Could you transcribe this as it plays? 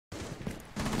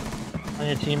On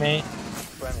your teammate.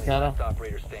 Got him.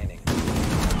 Operator standing.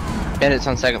 Bandit's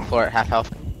on second floor at half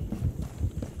health.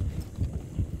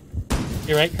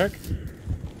 You're right, Kirk.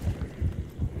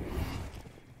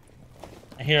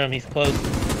 I hear him. He's close.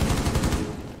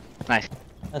 Nice.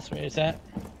 That's where he's at.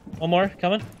 One more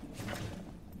coming.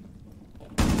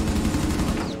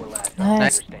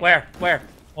 Nice. Where? Where?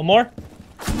 One more.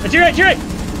 That's your right. Your right.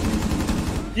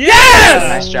 Yes!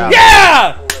 Nice job.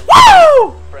 Yeah!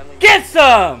 Woo! Get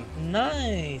some!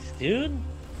 Nice, dude.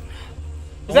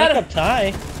 Is that a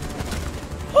tie?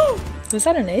 Was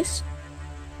that an ace?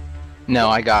 No,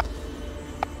 I got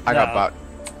bought.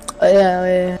 Oh,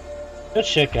 yeah. Good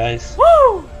shit, guys.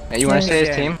 Woo! Hey, you want to say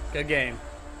his team? Good game.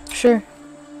 Sure.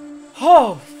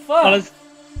 Oh, fuck!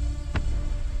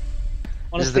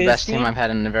 This is the best team I've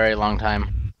had in a very long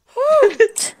time.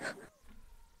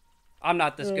 I'm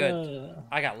not this good.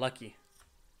 I got lucky.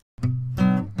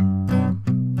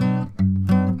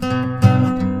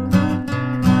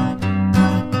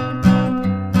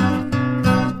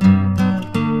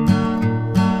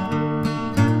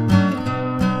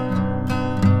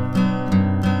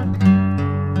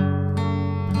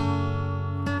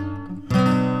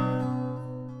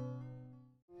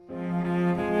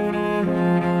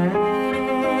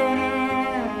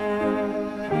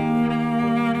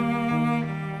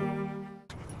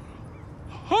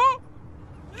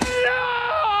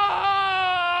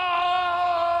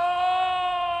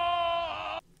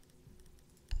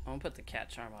 I'm gonna put the cat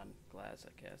charm on Glass,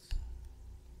 I guess.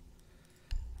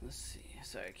 Let's see.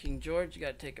 Sorry, King George, you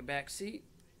gotta take a back seat.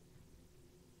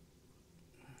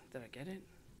 Did I get it?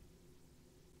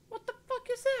 What the fuck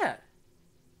is that?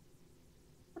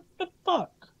 What the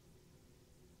fuck?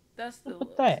 That's the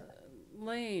What's that?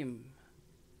 Lame.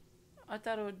 I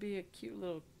thought it would be a cute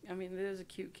little. I mean, it is a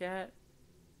cute cat.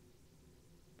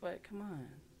 But come on.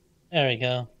 There we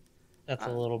go. That's a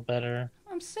little better.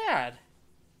 I'm sad.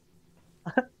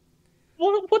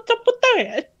 What's up with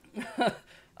that?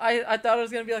 I thought it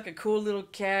was gonna be like a cool little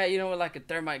cat, you know, with like a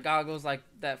thermite goggles like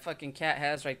that fucking cat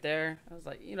has right there. I was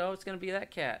like, you know, it's gonna be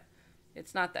that cat.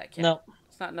 It's not that cat. No.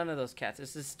 It's not none of those cats.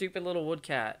 It's this stupid little wood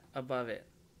cat above it.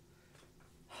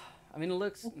 I mean, it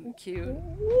looks cute.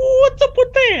 What's up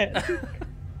with that?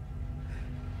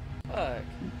 Fuck.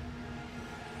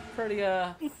 Pretty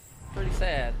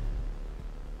sad.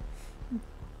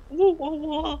 Whoa, whoa,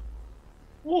 whoa.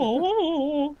 Whoa,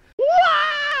 whoa.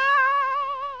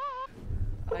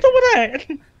 What's up with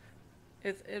that?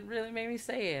 It really made me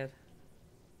sad.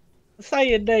 A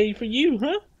sad day for you,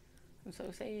 huh? I'm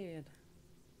so sad.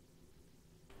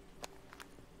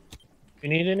 You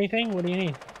need anything? What do you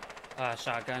need?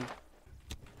 Shotgun.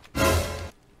 Is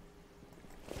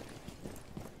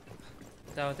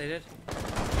that what they did?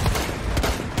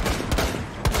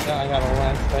 Yeah, I got a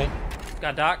lance fight.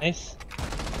 Got Doc? Nice.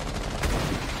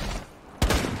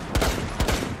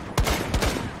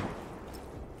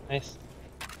 Nice.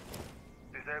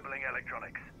 Disabling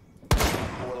electronics.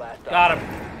 Got him.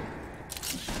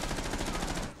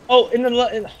 Oh, in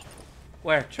the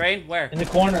Where? Train? Where? in the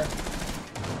corner.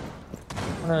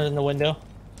 Corner in the window.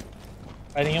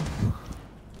 Fighting him.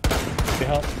 Good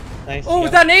help. Nice. Oh, you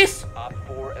is got that an ace? Op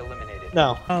 4 eliminated.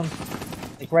 No.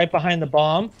 Like right behind the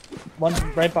bomb. One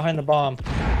right behind the bomb.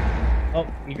 Oh,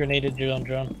 you grenaded your own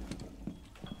drone.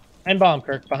 Behind bomb,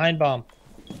 Kirk. Behind bomb.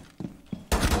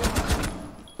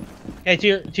 Okay,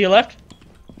 to your left.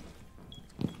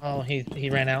 Oh, he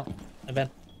ran out. I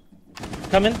bet.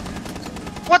 Coming.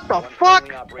 What the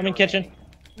fuck? I'm in kitchen.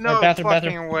 No bathroom,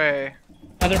 fucking way.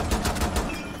 Bathroom.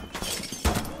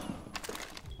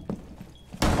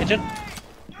 Kitchen.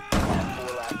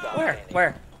 Where?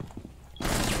 Where?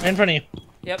 Right in front of you.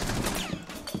 Yep.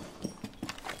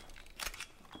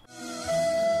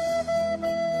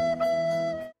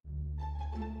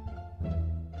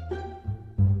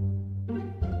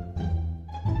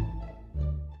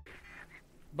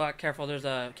 But careful, there's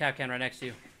a cap can right next to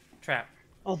you. Trap.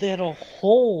 Oh, they had a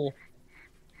hole.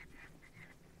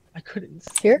 I couldn't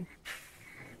see. Here?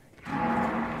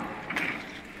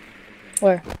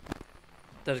 Where?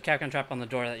 There's a cap can trap on the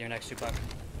door that you're next to, Buck.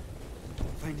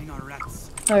 Finding our rats.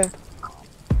 Where?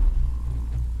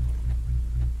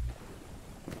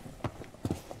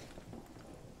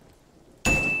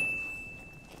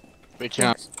 Reaching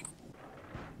out.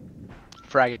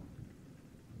 Frag.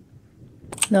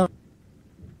 No.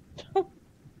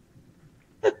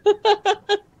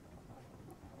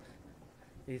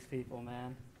 These people,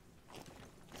 man.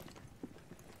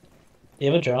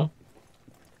 You have a drone?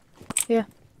 Yeah.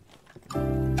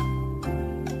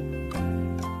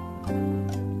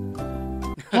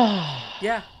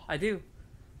 Yeah, I do.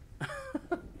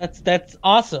 That's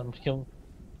awesome.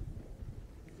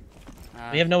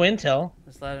 We have no intel.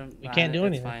 Just let him. We can't do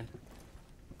anything. Fine.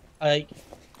 Like,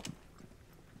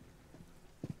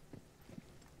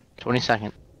 20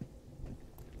 seconds.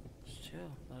 Just chill.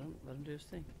 Let him do his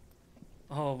thing.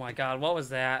 Oh my God, what was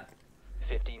that?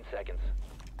 15 seconds.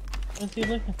 what's he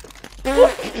looking?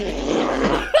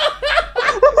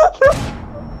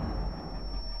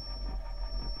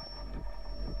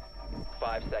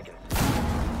 5 seconds.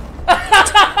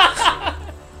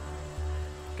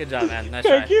 Good job, man. Nice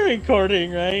Kirk, try. you're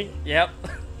recording, right? Yep.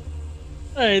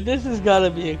 Alright, this has gotta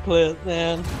be a clip,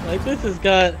 man. Like, this has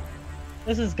gotta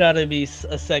be a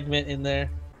segment in there.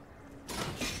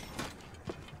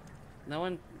 No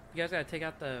one. You guys gotta take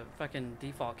out the fucking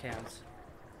default cams.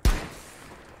 We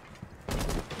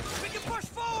can push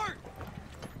forward.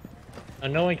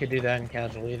 No one could do that in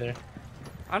casual either.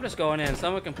 I'm just going in.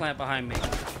 Someone can plant behind me.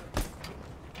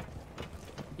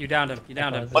 You downed him. You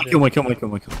downed him. My kill.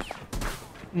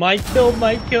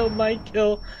 My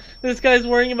kill. This guy's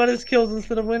worrying about his kills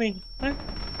instead of winning. What?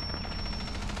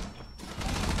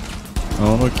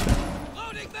 Oh, okay.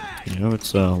 Loading back. Yeah,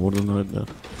 it's wooden right there.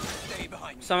 Stay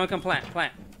behind me. Someone can plant.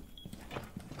 Plant. I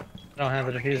don't have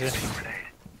the diffuser.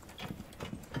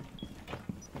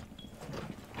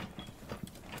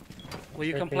 Will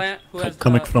you come Okay. plant? Who has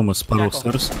Coming from a spiral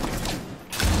tackle? stairs.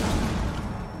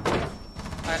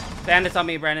 Alright, bandits on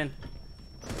me, Brandon. 4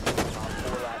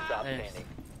 last stop Thanks. standing.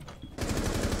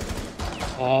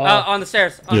 Oh, On the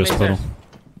stairs. On Yes, the main battle. stairs.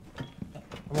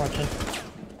 I'm watching.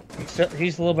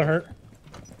 He's a little bit hurt.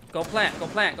 Go plant. Go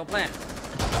plant. Go plant.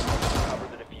 Cover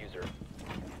the diffuser.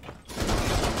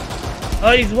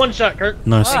 Oh, he's one shot, Kurt.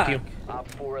 Nice. Thank you. Op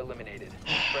 4 eliminated.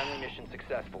 Friendly mission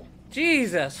successful.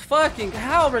 Jesus fucking!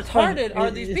 How retarded are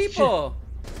these it's people?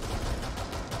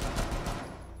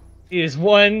 He is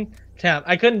one tap.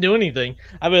 I couldn't do anything.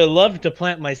 I would have loved to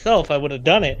plant myself. I would have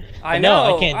done it. I But no,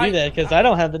 know, I can't do that because I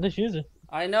don't have the diffuser.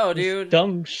 I know, This dude.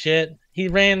 dumb shit. He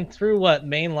ran through what,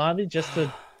 main lobby just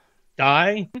to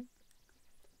die?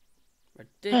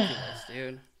 Ridiculous,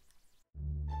 dude.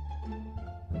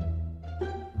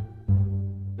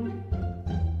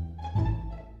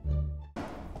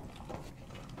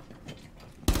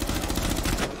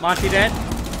 Monty dead?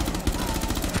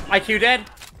 IQ dead?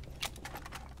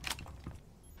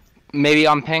 Maybe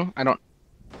on ping. I don't.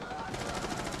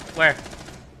 Where?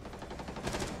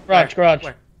 Garage, garage.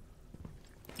 Where?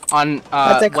 On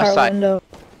At the west car side. window.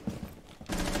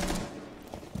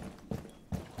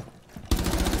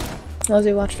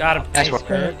 Nosy, watch. Got him. Nice work.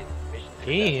 Kurt.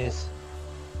 Jeez.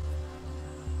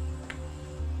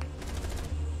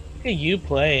 Look at you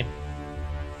play.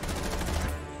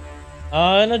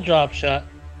 And a drop shot.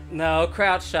 No,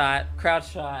 crouch shot.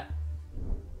 Crouch shot.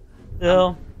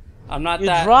 Still, I'm not you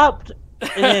that. dropped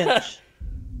an inch.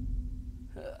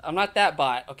 I'm not that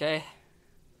bot, okay?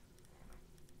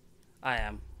 I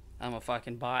am. I'm a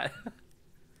fucking bot.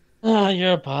 Ah,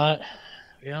 you're a bot.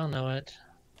 We all know it.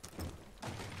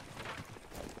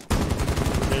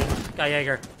 Got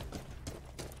Jaeger.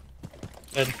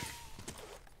 Good.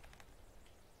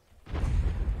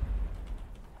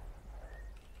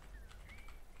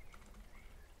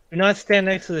 Do not stand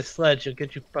next to the sledge, it'll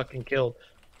get you fucking killed.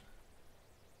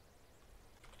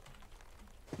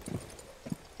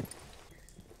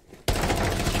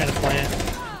 Trying to plant.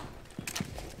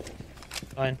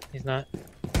 Fine, he's not.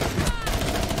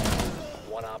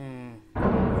 One op.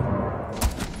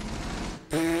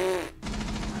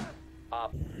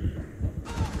 Op.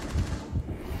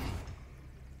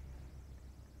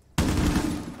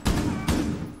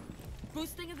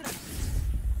 Boosting adrenaline.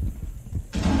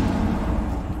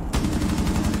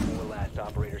 4 last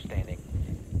operator standing.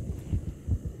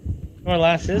 Where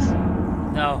last is?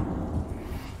 No.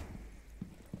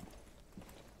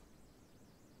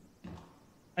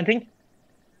 I think.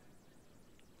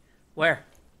 Where?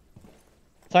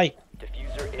 Tight.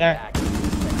 Diffuser is There. active.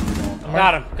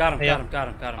 Got him. Got him. Yeah. Got him. Got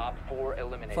him. Got him. Op 4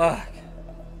 eliminated. Fuck.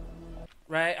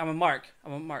 Right, I'm a mark.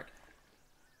 I'm a mark.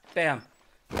 Bam.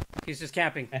 He's just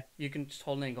camping. Okay. You can just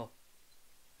hold an angle.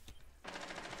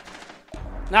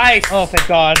 Nice! Oh, thank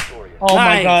God. Victorious. Oh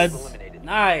my Nice. God. Eliminated.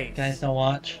 Nice! Guys, don't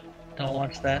watch. Don't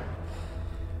watch that.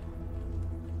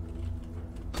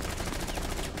 That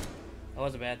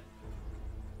wasn't bad.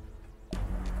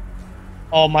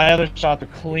 Oh, my other shots are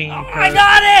clean. Oh, Kurt. I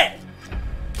got it!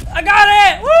 I got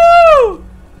it! Woo!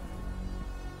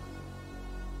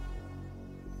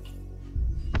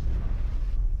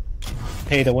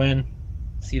 Pay to win.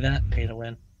 See that? Pay to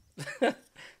win.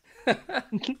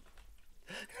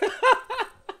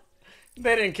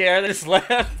 They didn't care. They just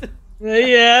left.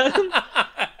 Yeah.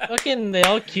 Fucking, they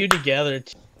all queue together.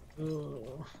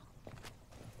 Ooh.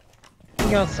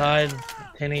 Going outside,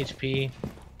 10 HP.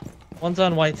 One's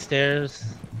on white stairs.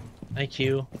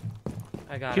 IQ.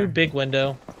 I got Q her. big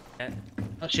window. Yeah.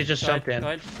 Oh, she just Go jumped ahead, in.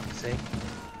 go ahead. See?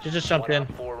 She just jumped One in.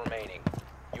 on 4 remaining.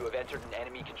 You have entered an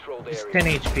enemy-controlled It's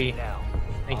area. 10 HP. Now.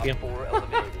 Thank Op you. 4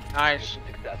 eliminated. Nice. Mission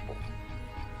successful.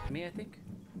 Me, I think.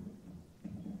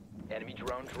 Enemy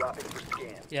drone dropping for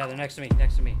scan. Yeah, they're next to me.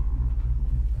 Next to me.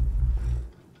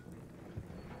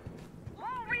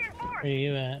 Where are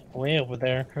you at? Way over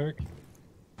there, Kirk.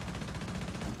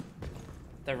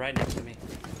 They're right next to me.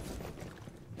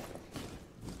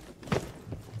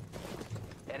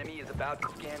 Enemy is about to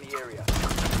scan the area.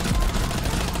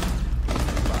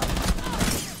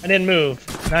 I didn't move.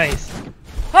 Nice.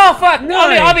 Oh fuck!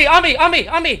 Nice. On me!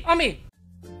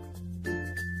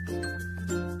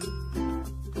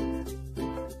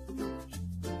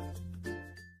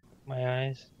 My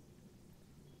eyes.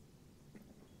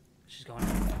 She's going.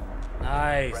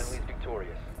 Nice. Friendly's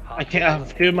victorious. I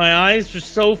can't. Dude, my eyes were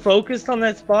so focused on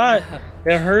that spot.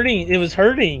 They're hurting. It was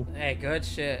hurting. Hey, good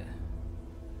shit.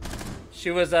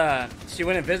 She went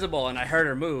invisible and I heard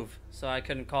her move, so I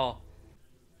couldn't call.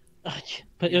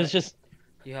 But it was just.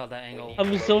 You held that angle. I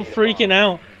was so freaking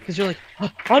out because you're like,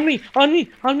 on me.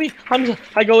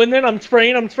 I go in there and I'm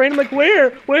spraying. I'm like,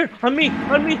 where? On me.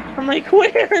 I'm like,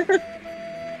 where?